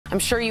I'm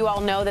sure you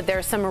all know that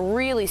there's some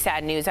really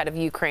sad news out of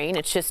Ukraine.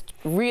 It's just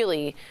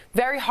really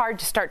very hard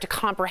to start to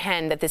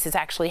comprehend that this is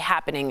actually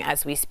happening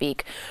as we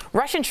speak.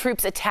 Russian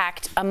troops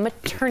attacked a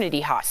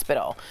maternity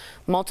hospital.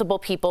 Multiple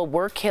people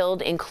were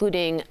killed,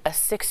 including a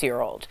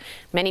 6-year-old.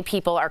 Many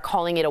people are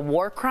calling it a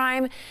war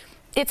crime.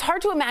 It's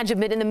hard to imagine,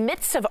 but in the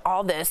midst of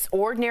all this,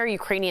 ordinary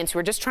Ukrainians who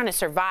are just trying to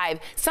survive,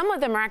 some of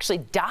them are actually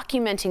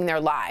documenting their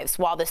lives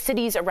while the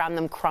cities around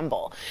them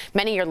crumble.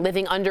 Many are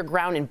living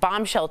underground in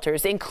bomb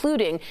shelters,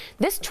 including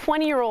this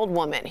 20-year-old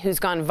woman who's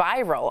gone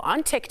viral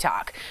on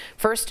TikTok.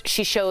 First,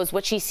 she shows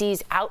what she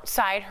sees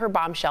outside her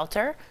bomb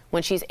shelter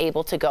when she's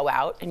able to go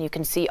out, and you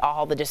can see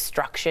all the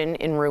destruction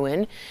and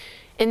ruin.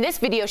 In this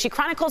video, she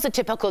chronicles a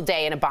typical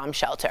day in a bomb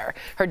shelter.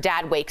 Her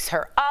dad wakes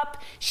her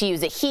up. She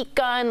uses a heat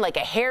gun like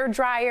a hair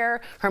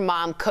dryer. Her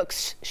mom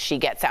cooks. She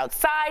gets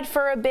outside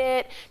for a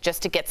bit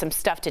just to get some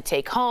stuff to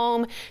take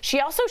home.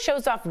 She also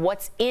shows off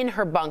what's in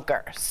her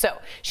bunker. So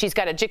she's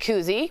got a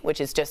jacuzzi,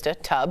 which is just a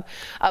tub,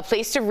 a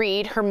place to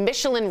read, her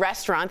Michelin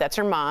restaurant, that's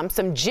her mom,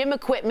 some gym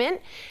equipment,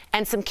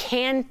 and some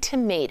canned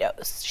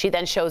tomatoes. She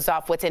then shows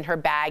off what's in her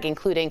bag,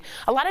 including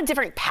a lot of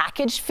different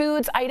packaged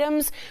foods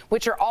items,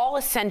 which are all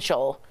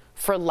essential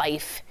for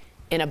life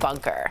in a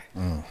bunker.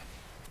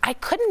 I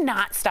could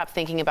not stop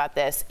thinking about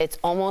this. It's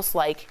almost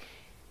like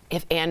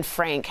if Anne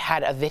Frank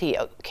had a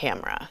video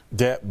camera.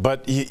 Yeah,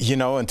 but you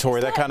know, and Tori,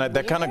 that kind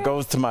of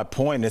goes to my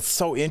point. It's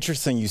so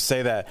interesting you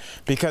say that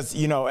because,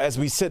 you know, as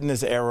we sit in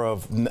this era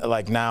of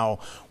like now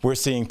we're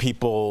seeing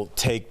people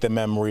take the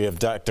memory of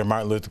Dr.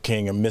 Martin Luther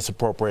King and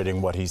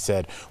misappropriating what he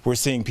said. We're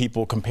seeing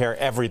people compare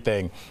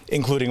everything,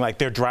 including like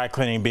their dry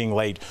cleaning being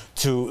late,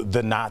 to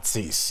the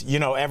Nazis. You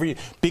know,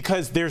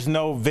 because there's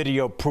no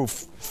video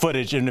proof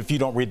footage, and if you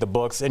don't read the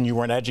books and you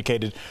weren't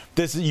educated,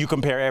 you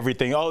compare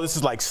everything. Oh, this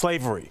is like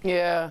slavery.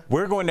 Yeah.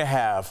 We're going to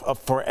have a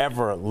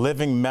forever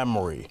living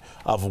memory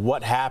of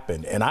what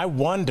happened, and I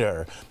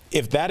wonder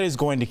if that is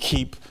going to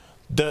keep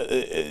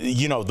the,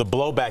 you know, the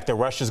blowback that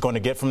Russia's going to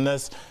get from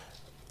this.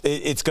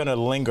 It's going to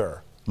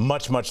linger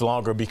much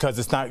longer because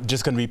it's not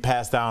just going to be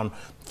passed down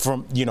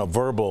from, you know,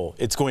 verbal.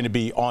 It's going to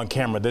be on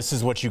camera. This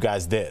is what you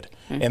guys did,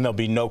 and there'll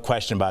be no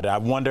question about it. I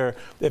wonder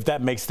if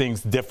that makes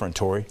things different,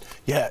 Tori.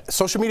 Yeah,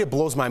 social media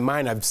blows my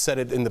mind. I've said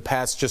it in the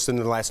past, just in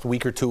the last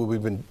week or two,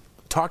 we've been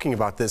talking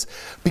about this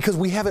because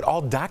we have it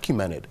all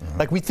documented.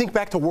 Like we think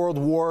back to world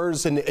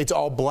wars and it's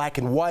all black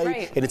and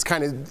white, and it's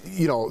kind of,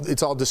 you know,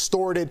 it's all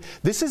distorted.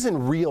 This is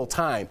in real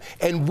time,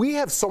 and we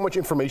have so much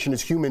information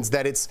as humans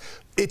that it's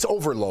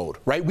overload,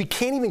 right? We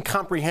can't even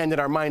comprehend in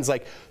our minds,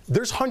 like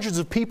there's hundreds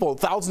of people,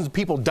 thousands of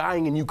people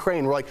dying in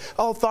Ukraine. We're like,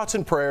 oh, thoughts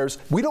and prayers.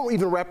 We don't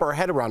even wrap our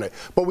head around it.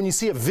 But when you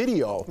see a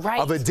video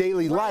of a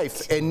daily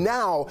life, and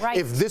now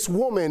if this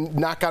woman,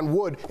 knock on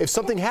wood, if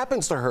something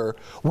happens to her,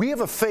 we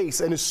have a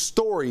face and a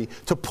story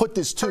to put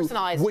this to,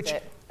 which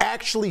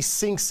actually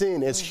sinks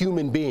in as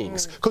human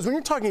beings. Because when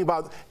you're talking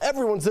about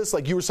everyone's this,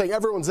 like you were saying,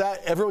 everyone's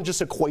that, everyone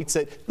just equates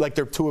it like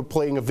they're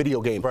playing a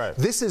video game.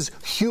 This is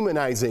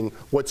humanizing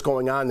what's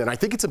going on, and I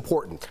think it's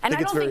important. And I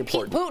think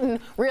Putin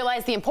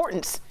realized the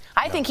importance.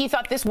 I think he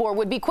thought this war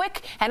would be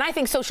quick, and I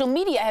think social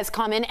media has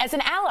come in as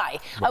an ally,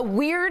 a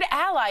weird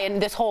ally in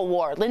this whole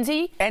war.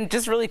 Lindsay? And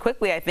just really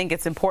quickly, I think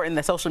it's important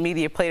that social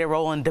media played a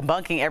role in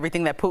debunking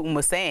everything that Putin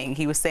was saying.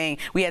 He was saying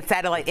we had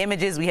satellite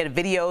images, we had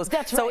videos.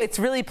 So it's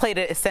really played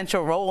an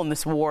essential role in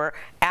this war.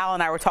 Al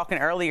and I were talking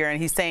earlier,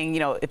 and he's saying, you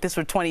know, if this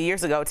were 20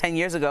 years ago, 10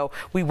 years ago,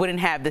 we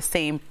wouldn't have the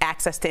same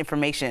access to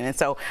information. And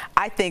so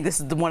I think this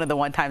is one of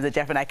the times that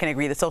Jeff and I can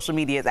agree that social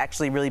media is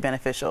actually really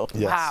beneficial.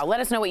 Wow, let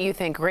us know what you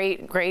think.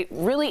 Great,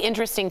 really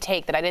interesting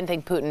take that I didn't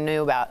think Putin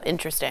knew about.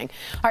 Interesting.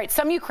 All right,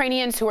 some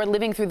Ukrainians who are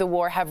living through the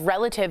war have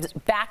relatives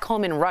back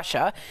home in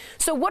Russia.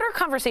 So what are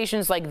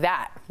conversations like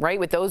that, right,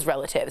 with those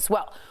relatives?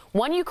 Well,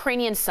 one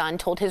Ukrainian son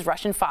told his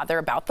Russian father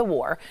about the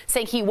war,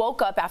 saying he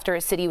woke up after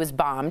a city was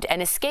bombed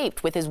and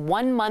escaped with his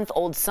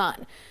 1-month-old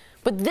son.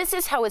 But this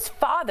is how his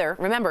father,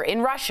 remember,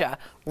 in Russia,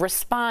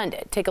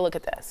 responded. Take a look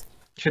at this.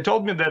 He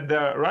told me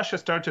that Russia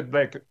started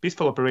like a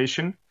peaceful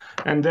operation,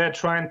 and they're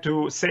trying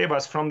to save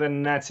us from the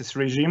Nazis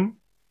regime,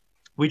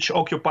 which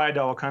occupied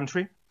our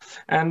country.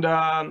 And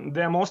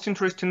the most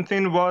interesting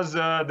thing was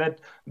that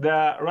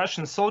the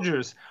Russian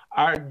soldiers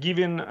are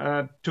giving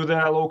to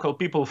the local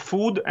people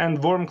food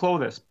and warm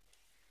clothes.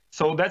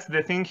 So that's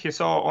the thing he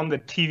saw on the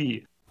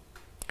TV.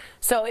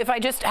 So if I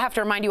just have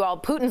to remind you all,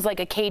 Putin's like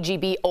a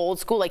KGB old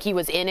school, like he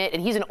was in it,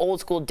 and he's an old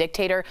school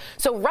dictator.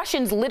 So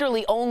Russians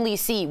literally only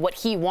see what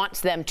he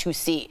wants them to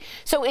see.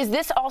 So is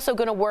this also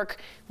going to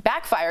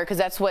backfire? Because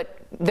that's what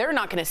they're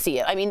not going to see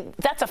it. I mean,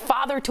 that's a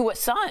father to a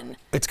son.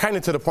 It's kind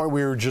of to the point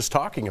we were just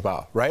talking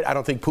about, right? I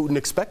don't think Putin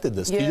expected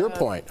this, to your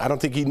point. I don't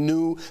think he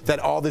knew that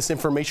all this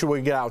information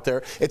would get out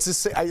there. I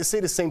say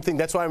the same thing.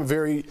 That's why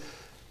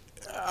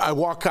I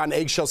walk on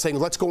eggshells saying,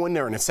 let's go in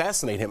there and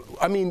assassinate him.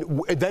 I mean,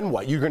 then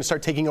what? You're going to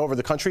start taking over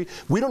the country?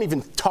 We don't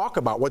even talk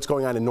about what's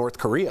going on in North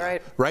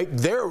Korea, right?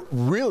 They're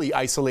really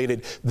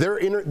isolated.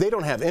 They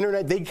don't have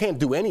internet. They can't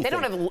do anything. They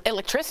don't have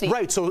electricity.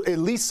 Right, so at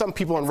least some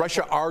people in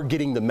Russia are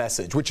getting the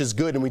message, which is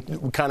good, and we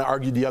kind of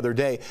argued the other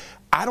day.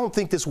 I don't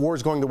think this war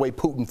is going the way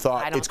Putin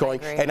thought it's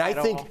going. And I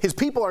think his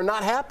people are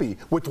not happy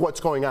with what's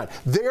going on.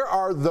 There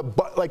are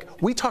like,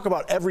 we talk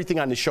about everything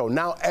on the show.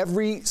 Now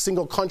every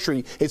single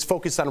country is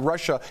focused on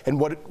Russia, and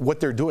what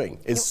they're doing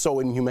is so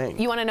inhumane.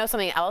 You want to know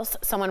something else?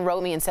 Someone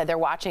wrote me and said they're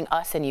watching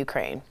us in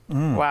Ukraine.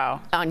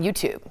 Wow. On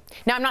YouTube.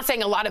 Now, I'm not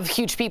saying a lot of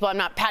huge people, I'm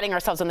not patting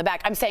ourselves on the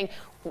back. I'm saying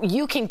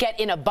you can get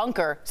in a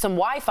bunker, some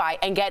Wi-Fi,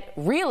 and get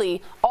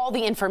really all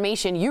the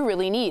information you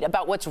really need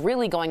about what's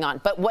really going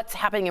on. But what's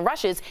happening in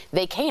Russia is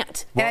they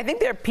can't. And I think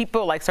there are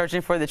people like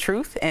searching for the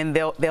truth, and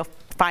they'll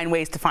find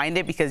ways to find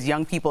it, because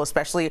young people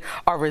especially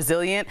are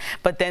resilient.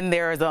 But then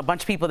there's a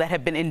bunch of people that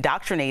have been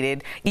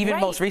indoctrinated. Even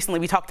most recently,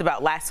 we talked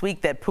about last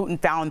week that Putin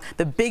found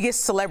the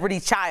biggest celebrity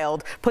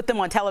child, put them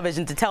on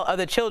television to tell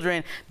other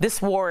children,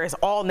 this war is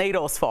all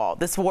NATO's fault,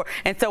 this war.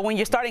 And so when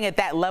you're starting at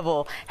that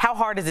level, how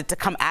hard is it to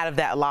come out of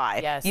that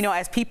lie? Yes. You know,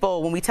 as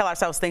people, when we tell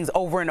ourselves things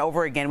over and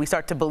over again, we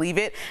start to believe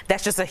it.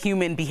 That's just a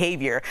human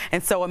behavior.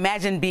 And so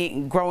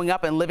imagine growing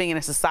up and living in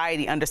a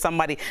society under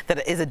somebody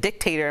that is a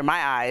dictator in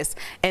my eyes,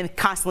 and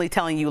constantly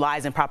telling you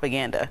lies and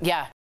propaganda.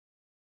 Yeah,